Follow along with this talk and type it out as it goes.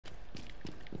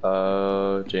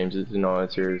James, no,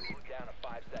 it's yours.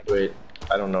 Wait,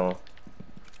 I don't know.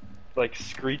 Like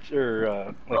screech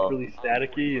or like Oh. really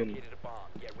staticky and.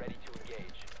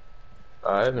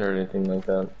 I haven't heard anything like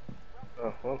that.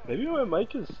 Oh well, maybe my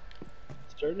mic is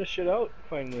starting to shit out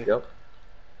finally. Yep.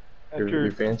 After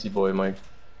You're fancy boy, Mike.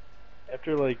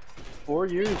 after like 4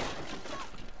 years.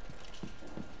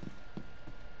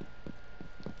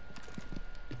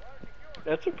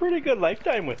 That's a pretty good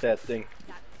lifetime with that thing.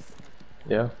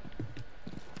 Yeah.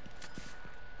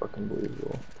 Fucking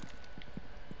believable.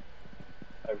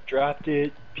 I've dropped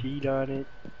it, peed on it.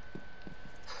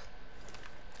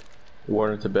 You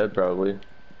worn it to bed, probably.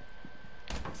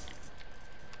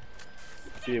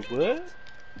 Did what?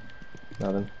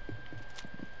 Nothing.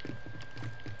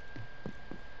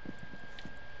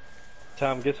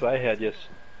 Tom, guess what I had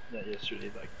not yesterday,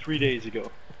 like 3 days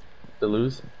ago. To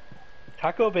lose?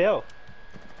 Taco Bell.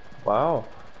 Wow.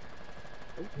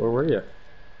 Where were you?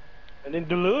 And in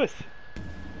Duluth.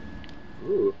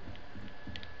 Ooh.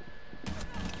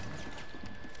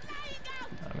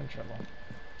 I'm in trouble.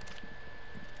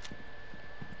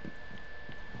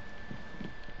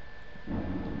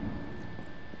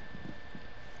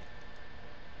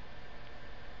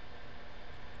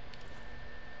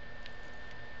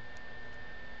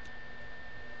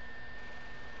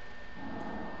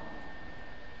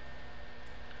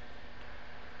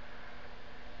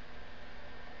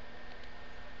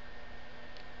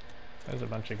 There's a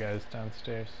bunch of guys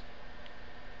downstairs.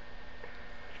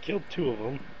 Killed 2 of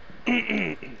them.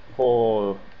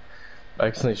 Oh. I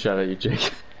accidentally shot at you,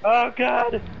 Jake. Oh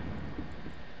god!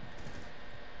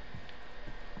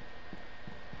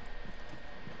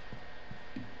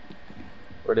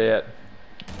 Where they at?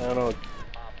 I don't know.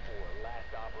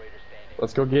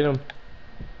 Let's go get him.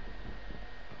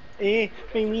 My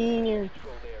wiener.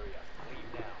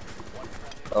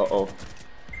 Uh-oh.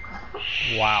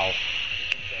 Wow.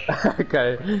 That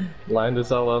guy lined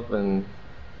us all up and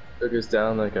took us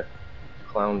down like a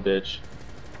clown bitch.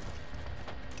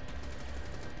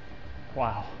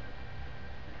 Wow.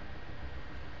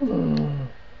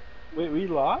 Wait, we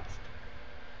lost?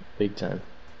 Big time.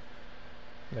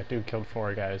 That dude killed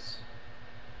 4 guys.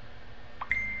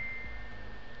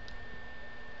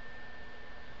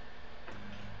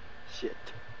 Shit.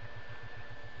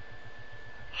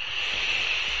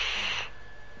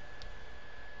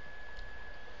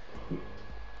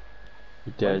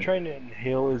 You dead. I'm trying to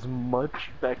inhale as much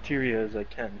bacteria as I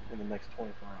can in the next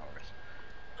 24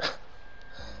 hours.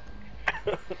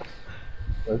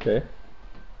 Okay.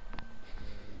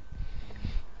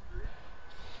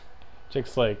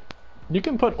 Jake's like, you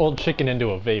can put old chicken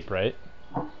into a vape, right?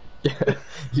 Yeah.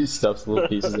 He stuffs little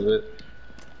pieces of it.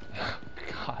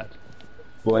 God.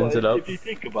 Blends it up. If you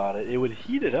think about it, it would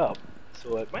heat it up,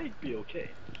 so it might be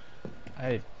okay.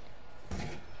 I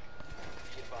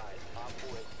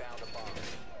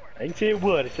didn't say it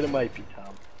would, I said it might be,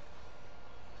 Tom.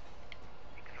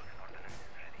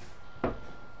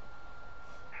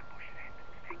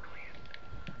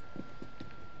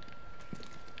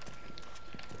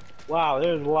 Wow,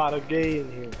 there's a lot of gay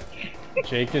in here.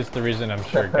 Jake is the reason I'm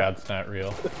sure God's not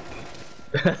real.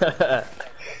 Yeah.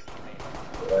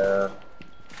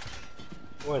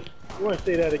 You want to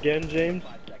say that again, James?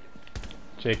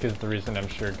 Jake is the reason I'm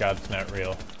sure God's not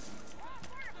real.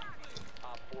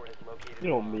 You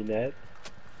don't mean that.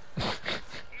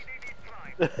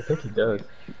 I think he does.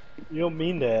 You don't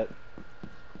mean that.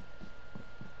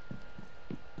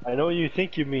 I know you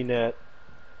think you mean that.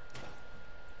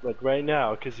 Like right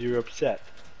now, because you're upset.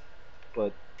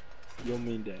 But you don't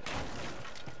mean that.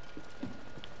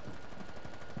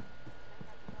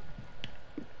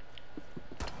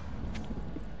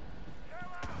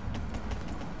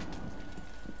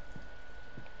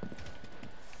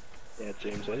 Yeah,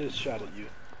 James, I just shot at you.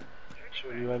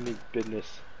 Showing you I mean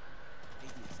business.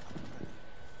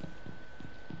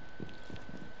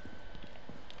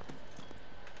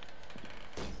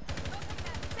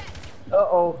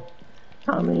 Uh-oh.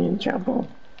 Tommy in trouble.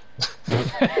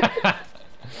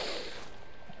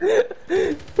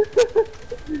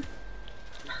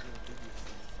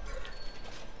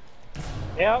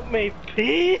 Help me,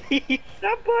 please!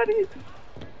 Somebody!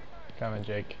 Coming,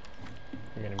 Jake.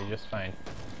 You're gonna be just fine.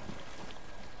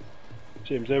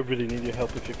 James, I really need your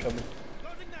help if you're coming.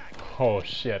 Oh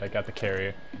shit, I got the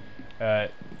carrier.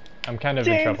 I'm kind of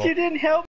in James, trouble. you didn't help